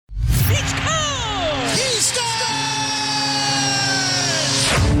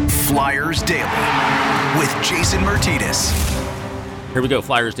Flyers Daily with Jason Martinez. Here we go,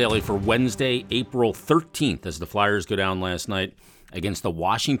 Flyers Daily for Wednesday, April 13th, as the Flyers go down last night against the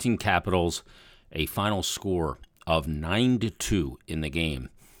Washington Capitals, a final score of 9-2 in the game.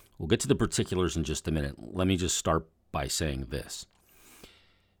 We'll get to the particulars in just a minute. Let me just start by saying this.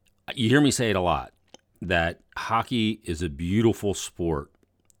 You hear me say it a lot, that hockey is a beautiful sport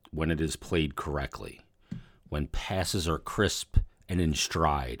when it is played correctly, when passes are crisp and in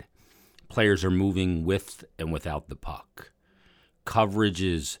stride, players are moving with and without the puck. Coverage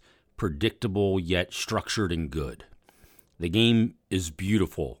is predictable yet structured and good. The game is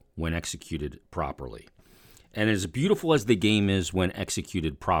beautiful when executed properly. And as beautiful as the game is when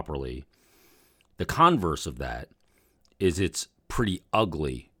executed properly, the converse of that is it's pretty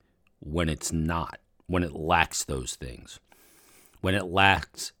ugly when it's not, when it lacks those things. When it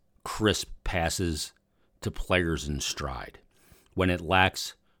lacks crisp passes to players in stride. When it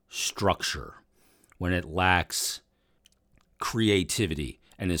lacks structure. When it lacks creativity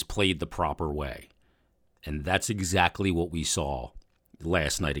and is played the proper way. And that's exactly what we saw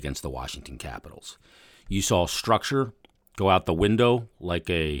last night against the Washington Capitals. You saw structure go out the window like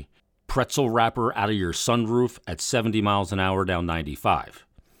a pretzel wrapper out of your sunroof at 70 miles an hour down 95.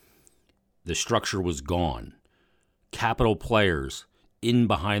 The structure was gone. Capital players in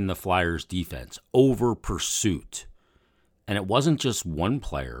behind the Flyers defense, over pursuit. And it wasn't just one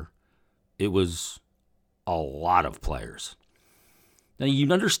player, it was a lot of players. Now, you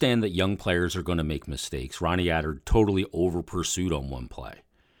understand that young players are going to make mistakes. Ronnie Attard totally over-pursued on one play.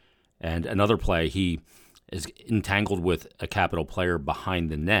 And another play, he is entangled with a Capital player behind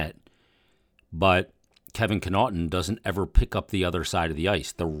the net, but Kevin Connauton doesn't ever pick up the other side of the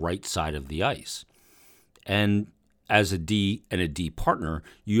ice, the right side of the ice. And as a D and a D partner,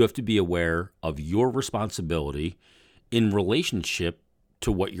 you have to be aware of your responsibility in relationship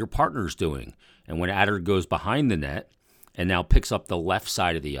to what your partner's doing. And when Attard goes behind the net, and now picks up the left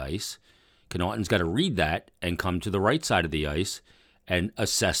side of the ice, Connauton's got to read that and come to the right side of the ice and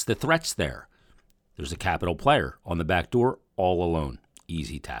assess the threats there. There's a Capital player on the back door, all alone.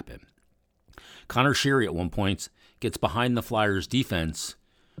 Easy tap in. Connor Sheary at one point gets behind the Flyers defense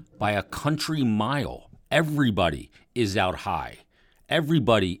by a country mile. Everybody is out high.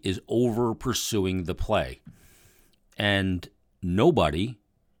 Everybody is over pursuing the play. And nobody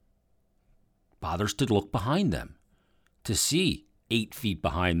bothers to look behind them, to see 8 feet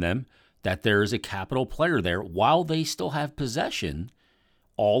behind them that there is a Capital player there while they still have possession,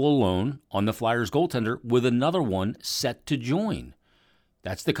 all alone on the Flyers goaltender with another one set to join.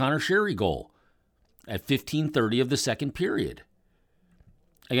 That's the Connor Sheary goal at 15:30 of the second period.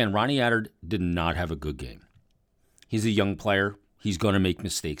 Again, Ronnie Attard did not have a good game. He's a young player. He's going to make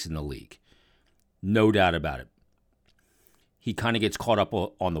mistakes in the league. No doubt about it. He kind of gets caught up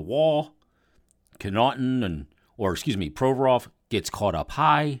on the wall. Provorov gets caught up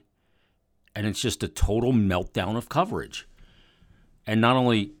high, and it's just a total meltdown of coverage. And not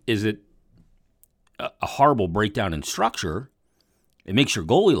only is it a horrible breakdown in structure, it makes your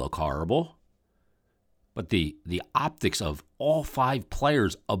goalie look horrible, but the optics of all 5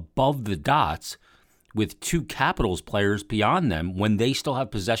 players above the dots with 2 Capitals players beyond them when they still have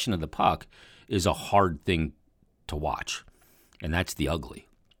possession of the puck is a hard thing to watch. And that's the ugly.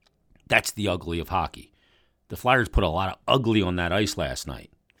 That's the ugly of hockey. The Flyers put a lot of ugly on that ice last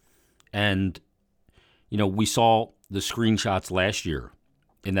night. And, we saw the screenshots last year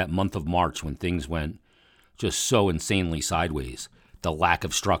in that month of March when things went just so insanely sideways. The lack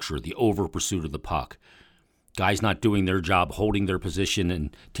of structure, the over pursuit of the puck, guys not doing their job, holding their position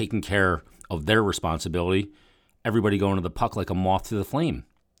and taking care of their responsibility. Everybody going to the puck like a moth to the flame.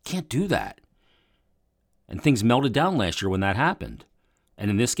 Can't do that. And things melted down last year when that happened. And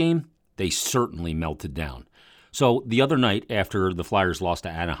in this game, they certainly melted down. So the other night, after the Flyers lost to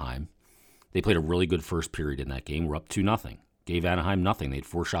Anaheim, they played a really good first period in that game. We're up 2-0. Gave Anaheim nothing. They had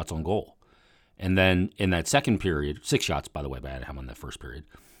 4 shots on goal. And then in that second period, 6 shots, by the way, by Anaheim on that first period.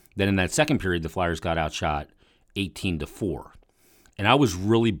 Then in that second period, the Flyers got outshot 18-4. And I was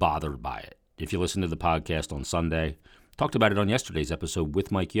really bothered by it. If you listen to the podcast on Sunday, talked about it on yesterday's episode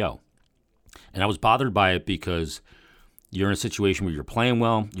with Mike Yo. And I was bothered by it because you're in a situation where you're playing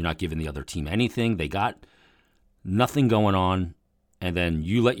well, you're not giving the other team anything. They got nothing going on, and then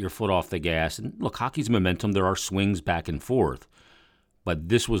you let your foot off the gas. And look, hockey's momentum. There are swings back and forth, but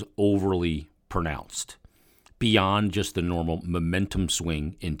this was overly pronounced beyond just the normal momentum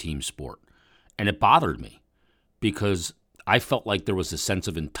swing in team sport. And it bothered me because I felt like there was a sense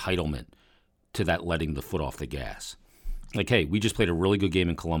of entitlement to that letting the foot off the gas. Like, hey, we just played a really good game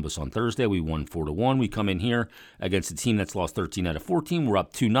in Columbus on Thursday. We won 4-1. We come in here against a team that's lost 13 out of 14. We're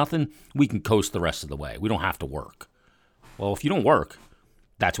up 2-0. We can coast the rest of the way. We don't have to work. Well, if you don't work,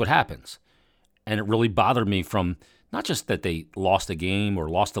 that's what happens. And it really bothered me from not just that they lost a game or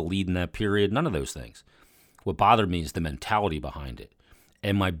lost a lead in that period, none of those things. What bothered me is the mentality behind it.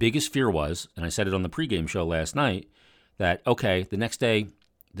 And my biggest fear was, and I said it on the pregame show last night, that, okay, the next day,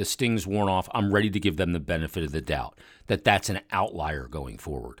 the sting's worn off. I'm ready to give them the benefit of the doubt that that's an outlier going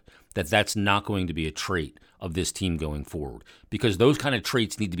forward, that that's not going to be a trait of this team going forward, because those kind of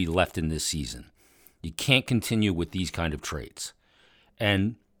traits need to be left in this season. You can't continue with these kind of traits.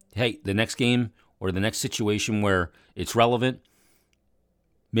 And, hey, the next game or the next situation where it's relevant,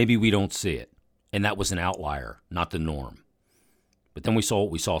 maybe we don't see it. And that was an outlier, not the norm. But then we saw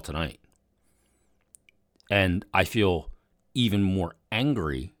what we saw tonight. And I feel even more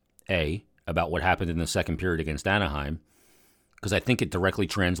angry, about what happened in the second period against Anaheim, because I think it directly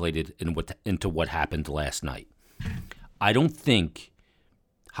translated into what happened last night. I don't think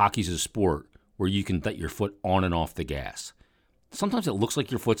hockey's a sport where you can let your foot on and off the gas. Sometimes it looks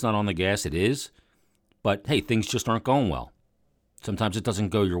like your foot's not on the gas. It is. But, hey, things just aren't going well. Sometimes it doesn't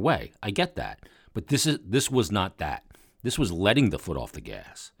go your way. I get that. But this was not that. This was letting the foot off the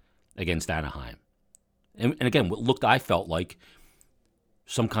gas against Anaheim. And again, what looked, I felt like,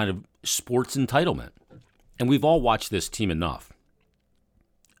 some kind of sports entitlement. And we've all watched this team enough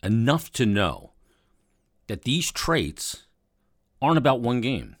to know that these traits aren't about one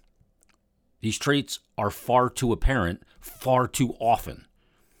game. These traits are far too apparent, far too often.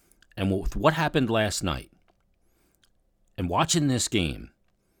 And with what happened last night, and watching this game,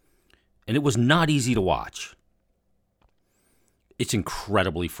 and it was not easy to watch, it's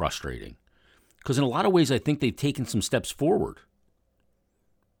incredibly frustrating. Because in a lot of ways, I think they've taken some steps forward.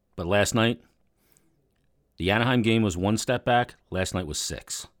 But last night, the Anaheim game was one step back. Last night was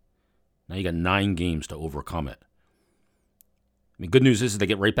 6. Now you got 9 games to overcome it. I mean, good news is they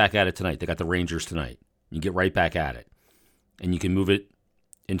get right back at it tonight. They got the Rangers tonight. You get right back at it. And you can move it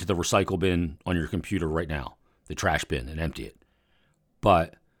into the recycle bin on your computer right now, the trash bin, and empty it.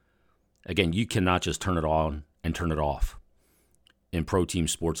 But, again, you cannot just turn it on and turn it off in pro team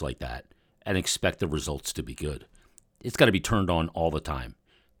sports like that and expect the results to be good. It's got to be turned on all the time.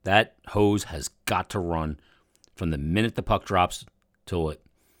 That hose has got to run from the minute the puck drops till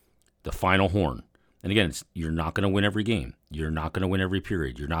the final horn. And again, you're not going to win every game. You're not going to win every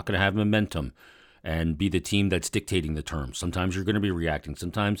period. You're not going to have momentum and be the team that's dictating the terms. Sometimes you're going to be reacting.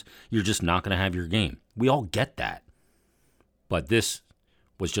 Sometimes you're just not going to have your game. We all get that. But this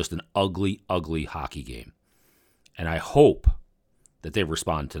was just an ugly, ugly hockey game. And I hope that they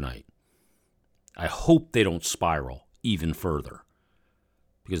respond tonight. I hope they don't spiral even further,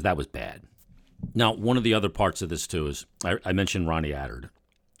 because that was bad. Now, one of the other parts of this, too, is I mentioned Ronnie Attard.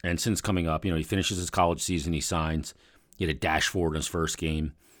 And since coming up, he finishes his college season, he signs. He had a dash forward in his first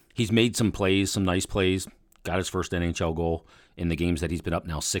game. He's made some plays, some nice plays, got his first NHL goal in the games that he's been up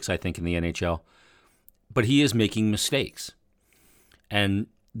now 6, I think, in the NHL. But he is making mistakes. And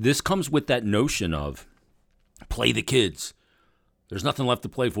this comes with that notion of play the kids. There's nothing left to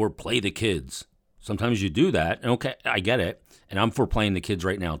play for, play the kids. Sometimes you do that, and okay, I get it. And I'm for playing the kids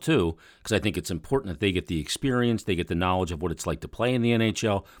right now, too, because I think it's important that they get the experience, they get the knowledge of what it's like to play in the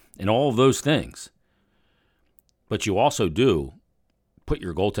NHL, and all of those things. But you also do put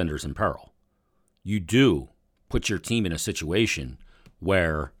your goaltenders in peril. You do put your team in a situation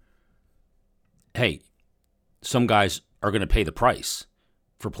where, hey, some guys are going to pay the price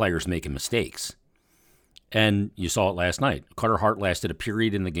for players making mistakes. And you saw it last night. Carter Hart lasted a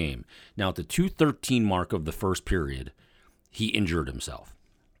period in the game. Now, at the 2:13 mark of the first period, he injured himself.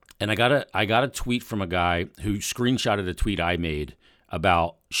 And I got a tweet from a guy who screenshotted a tweet I made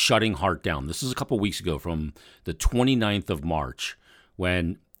about shutting Hart down. This is a couple weeks ago from the 29th of March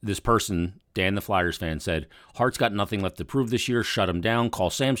when this person, Dan the Flyers fan, said, Hart's got nothing left to prove this year. Shut him down, call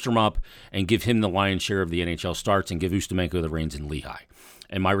Samstrom up, and give him the lion's share of the NHL starts and give Ustimenko the reins in Lehigh.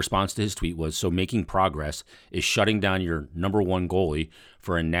 And my response to his tweet was, so making progress is shutting down your number one goalie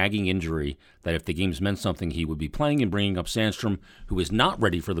for a nagging injury that if the game's meant something, he would be playing, and bringing up Sandstrom, who is not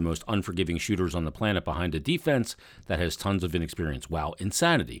ready for the most unforgiving shooters on the planet behind a defense that has tons of inexperience. Wow,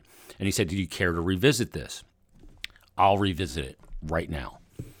 insanity. And he said, do you care to revisit this? I'll revisit it right now.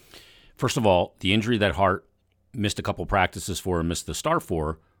 First of all, the injury that Hart missed a couple practices for and missed the start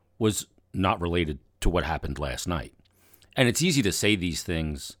for was not related to what happened last night. And it's easy to say these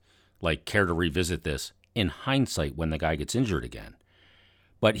things like care to revisit this in hindsight when the guy gets injured again.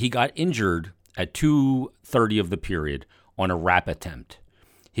 But he got injured at 2:30 of the period on a wrap attempt.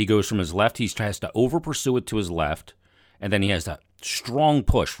 He goes from his left, he tries to over pursue it to his left, And then he has that strong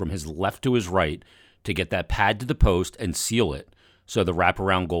push from his left to his right to get that pad to the post and seal it so the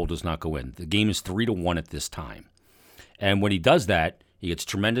wraparound goal does not go in. The game is 3-1 at this time. And when he does that, he gets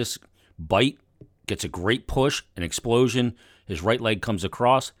tremendous bite, gets a great push, an explosion. His right leg comes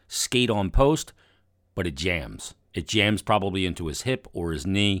across, skate on post, but it jams. It jams probably into his hip or his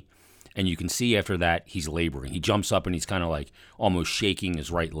knee. And you can see after that, he's laboring. He jumps up and he's kind of like almost shaking his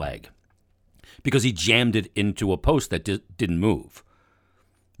right leg because he jammed it into a post that didn't move.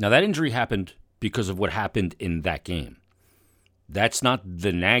 Now, that injury happened because of what happened in that game. That's not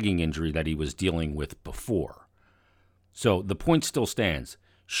the nagging injury that he was dealing with before. So the point still stands.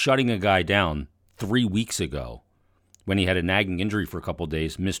 Shutting a guy down 3 weeks ago when he had a nagging injury for a couple of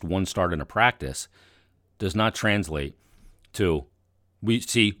days, missed one start in a practice, does not translate to, we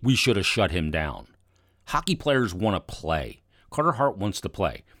should have shut him down. Hockey players want to play. Carter Hart wants to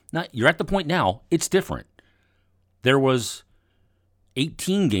play. Now, you're at the point now, it's different. There was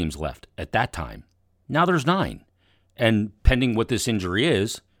 18 games left at that time. Now there's 9. And pending what this injury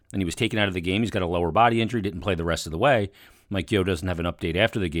is, and he was taken out of the game, he's got a lower body injury, didn't play the rest of the way. Mike Yeo doesn't have an update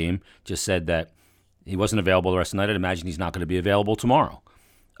after the game, just said that he wasn't available the rest of the night. I'd imagine he's not going to be available tomorrow.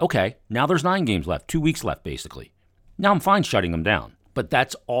 Okay, now there's 9 games left, 2 weeks left basically. Now I'm fine shutting him down. But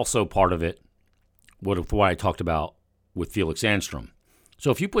that's also part of it, what I talked about with Felix Sandstrom.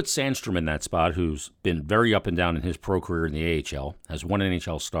 So if you put Sandstrom in that spot, who's been very up and down in his pro career in the AHL, has one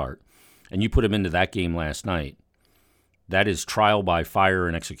NHL start, and you put him into that game last night, that is trial by fire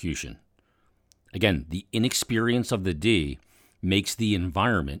and execution. Again, the inexperience of the D makes the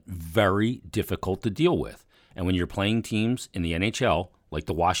environment very difficult to deal with. And when you're playing teams in the NHL, like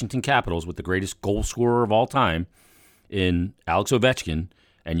the Washington Capitals with the greatest goal scorer of all time in Alex Ovechkin,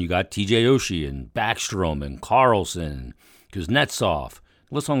 and you got TJ Oshie and Backstrom and Carlson, Kuznetsov,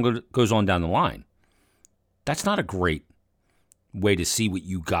 the list goes on down the line. That's not a great way to see what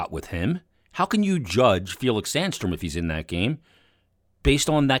you got with him. How can you judge Felix Sandstrom if he's in that game based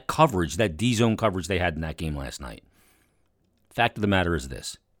on that coverage, that D-zone coverage they had in that game last night? Fact of the matter is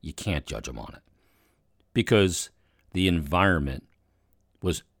this. You can't judge him on it because the environment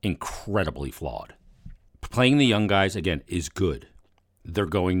was incredibly flawed. Playing the young guys, again, is good. They're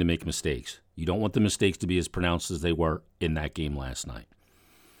going to make mistakes. You don't want the mistakes to be as pronounced as they were in that game last night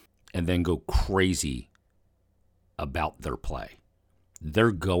and then go crazy about their play.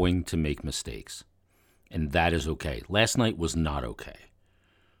 They're going to make mistakes, and that is okay. Last night was not okay,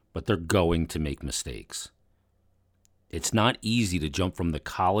 but they're going to make mistakes. It's not easy to jump from the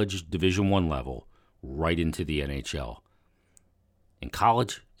college Division I level right into the NHL. In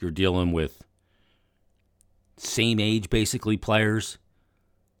college, you're dealing with same age, basically, players.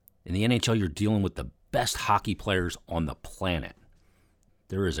 In the NHL, you're dealing with the best hockey players on the planet.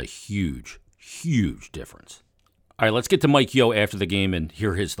 There is a huge, huge difference. All right, let's get to Mike Yeo after the game and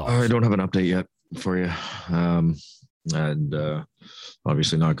hear his thoughts. I don't have an update yet for you.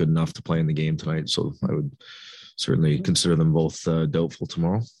 Obviously not good enough to play in the game tonight, so I would certainly consider them both doubtful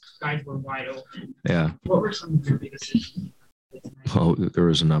tomorrow. Guys were wide open. Yeah. What were some of your biggest issues? Oh, there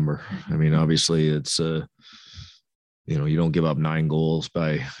was a number. I mean, obviously it's, you don't give up 9 goals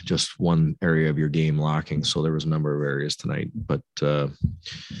by just one area of your game lacking. So there was a number of areas tonight, but you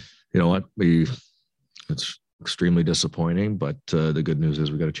know what? It's extremely disappointing, but the good news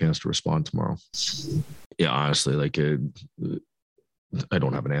is we got a chance to respond tomorrow. Yeah, honestly, I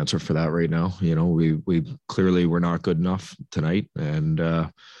don't have an answer for that right now. You know, we clearly were not good enough tonight, and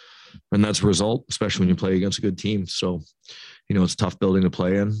that's a result, especially when you play against a good team. So, you know, it's a tough building to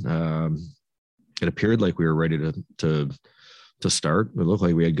play in. It appeared like we were ready to start. It looked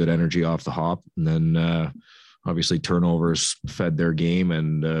like we had good energy off the hop, and then obviously turnovers fed their game,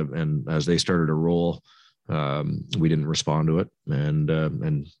 and as they started to roll, we didn't respond to it, and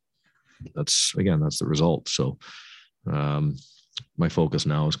that's the result. So my focus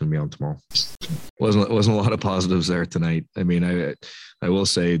now is going to be on tomorrow. Wasn't a lot of positives there tonight. I mean, I will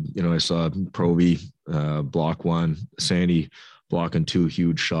say, you know, I saw Provy block one, Sandy blocking 2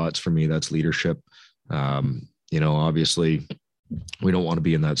 huge shots. For me, that's leadership. You know, obviously we don't want to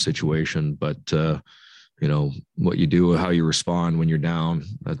be in that situation, but you know, what you do, how you respond when you're down,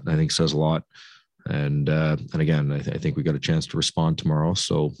 I think says a lot. And again, I think we got a chance to respond tomorrow,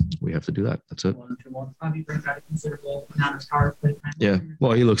 so we have to do that. That's it. Yeah,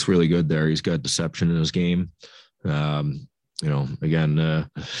 well, he looks really good there. He's got deception in his game. You know, again,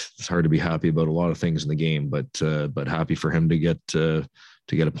 it's hard to be happy about a lot of things in the game, but happy for him to get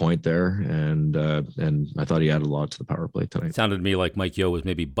a point there. And I thought he added a lot to the power play tonight. It sounded to me like Mike Yeo was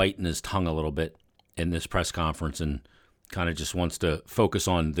maybe biting his tongue a little bit in this press conference and kind of just wants to focus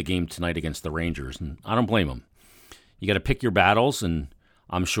on the game tonight against the Rangers, and I don't blame him. You got to pick your battles, and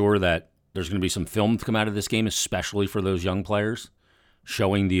I'm sure that there's going to be some film to come out of this game, especially for those young players,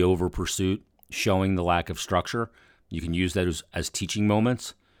 showing the over pursuit, showing the lack of structure. You can use that as teaching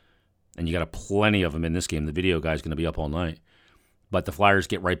moments, and you got plenty of them in this game. The video guy's going to be up all night. But the Flyers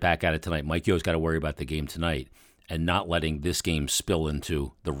get right back at it tonight. Mike Yo's got to worry about the game tonight and not letting this game spill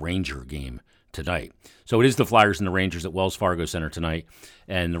into the Ranger game tonight. So it is the Flyers and the Rangers at Wells Fargo Center tonight.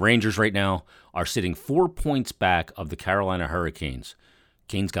 And the Rangers right now are sitting 4 points back of the Carolina Hurricanes.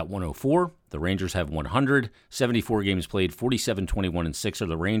 Canes got 104. The Rangers have 100. 74 games played. 47-21-6 are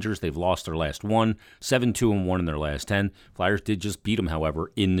the Rangers. They've lost their last one. 7-2-1 in their last 10. Flyers did just beat them,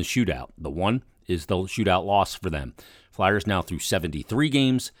 however, in the shootout. The one is the shootout loss for them. Flyers now through 73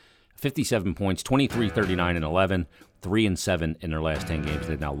 games, 57 points, 23-39-11, 3-7 in their last 10 games.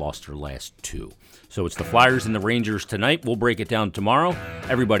 They've now lost their last 2. So it's the Flyers and the Rangers tonight. We'll break it down tomorrow.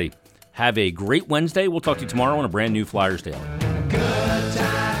 Everybody, have a great Wednesday. We'll talk to you tomorrow on a brand new Flyers Daily.